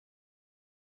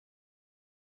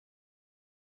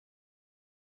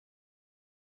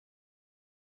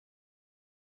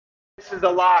this is a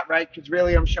lot, right? Because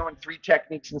really I'm showing 3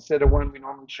 techniques instead of 1. We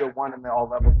normally show 1 in the all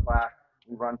levels class.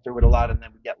 We run through it a lot and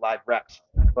then we get live reps.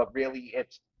 But really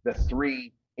it's the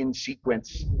 3 in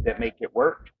sequence that make it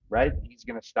work, right? He's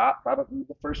going to stop probably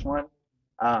the first one,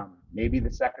 maybe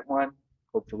the second one,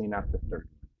 hopefully not the third,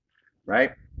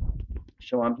 right?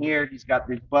 So I'm here. He's got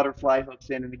these butterfly hooks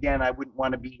in, and again, I wouldn't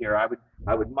want to be here.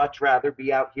 I would much rather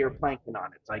be out here planking on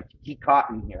it. It's like he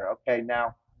caught me here. Okay,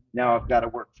 now I've got to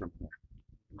work from here.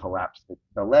 Collapse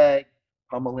the leg,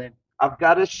 pummel in. I've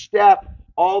got to step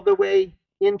all the way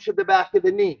into the back of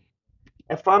the knee.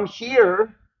 If I'm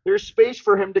here, there's space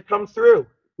for him to come through.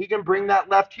 He can bring that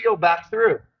left heel back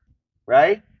through,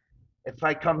 right? If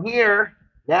I come here,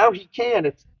 now he can.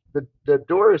 It's the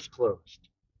door is closed.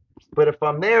 But if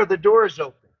I'm there, the door is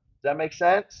open. Does that make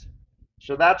sense?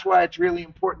 So that's why it's really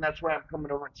important. That's why I'm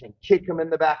coming over and saying, kick him in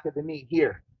the back of the knee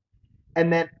here.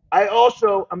 And then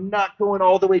I'm not going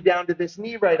all the way down to this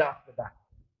knee right off the bat.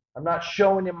 I'm not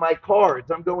showing him my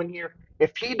cards. I'm going here.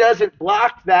 If he doesn't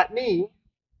block that knee,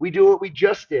 we do what we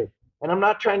just did. And I'm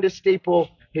not trying to staple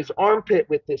his armpit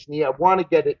with this knee. I want to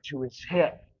get it to his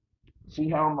hip. See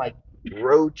how I'm like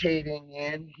rotating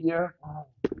in here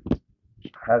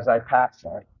as I pass?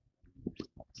 Sorry.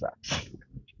 That sucks.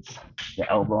 The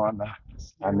elbow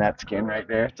on that skin right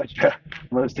there. It's like the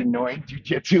most annoying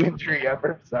jiu-jitsu injury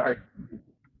ever. Sorry.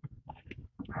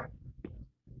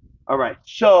 All right.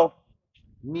 So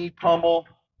knee pummel.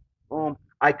 Boom.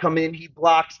 I come in. He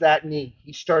blocks that knee.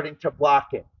 He's starting to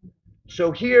block it.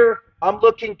 So here I'm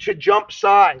looking to jump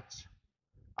sides.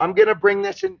 I'm gonna bring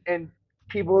this in, and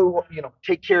people who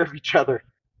take care of each other.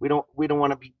 We don't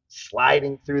want to be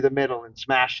sliding through the middle and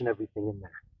smashing everything in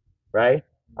there, right?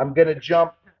 I'm gonna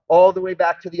jump all the way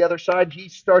back to the other side. He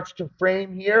starts to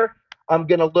frame here. I'm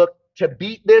gonna look to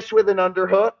beat this with an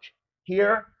underhook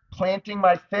here, planting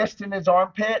my fist in his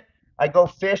armpit. I go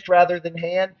fist rather than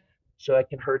hand, so I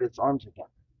can hurt his arms again.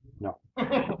 No,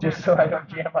 just so I don't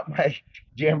jam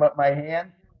up my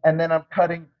hand. And then I'm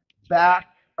cutting back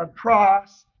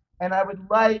across, and I would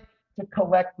like to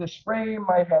collect this frame.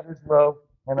 My head is low,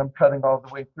 and I'm cutting all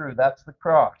the way through. That's the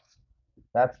cross.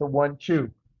 That's the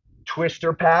 1-2.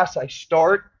 Twister pass. I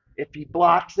start. If he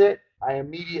blocks it, I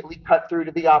immediately cut through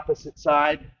to the opposite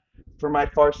side for my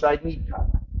far side knee cut.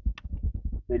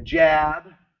 The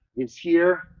jab is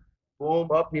here.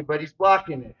 Boom, up, everybody's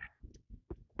blocking it.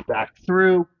 Back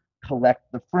through,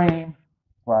 collect the frame,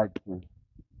 slide through.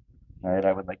 All right,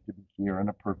 I would like to be here in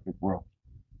a perfect world.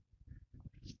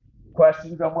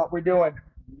 Questions on what we're doing?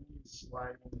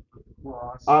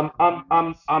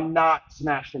 I'm not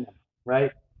smashing him,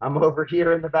 right? I'm over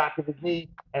here in the back of his knee,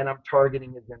 and I'm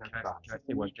targeting his inner cross. Can I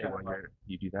say one thing while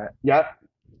you do that? Yep.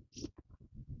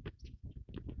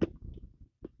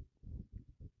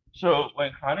 So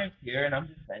when Conor's here and I'm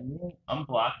defending, I'm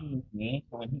blocking his knee.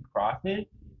 So when he crosses,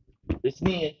 this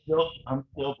knee is I'm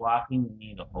still blocking the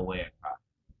knee the whole way across.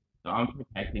 So I'm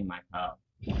protecting myself.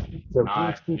 So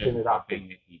he's keeping it up. Yeah,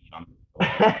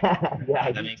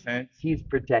 Does that make sense? He's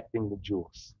protecting the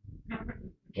jewels,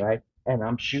 right? And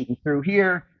I'm shooting through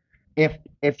here.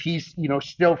 If he's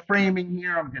still framing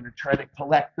here, I'm gonna try to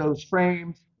collect those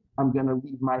frames. I'm gonna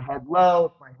leave my head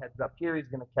low. If my head's up here, he's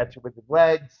gonna catch it with his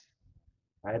legs.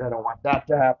 Right? I don't want that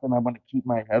to happen. I want to keep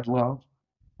my head low.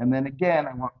 And then again,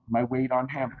 I want my weight on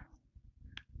him.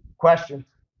 Questions?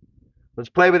 Let's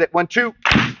play with it. 1, 2.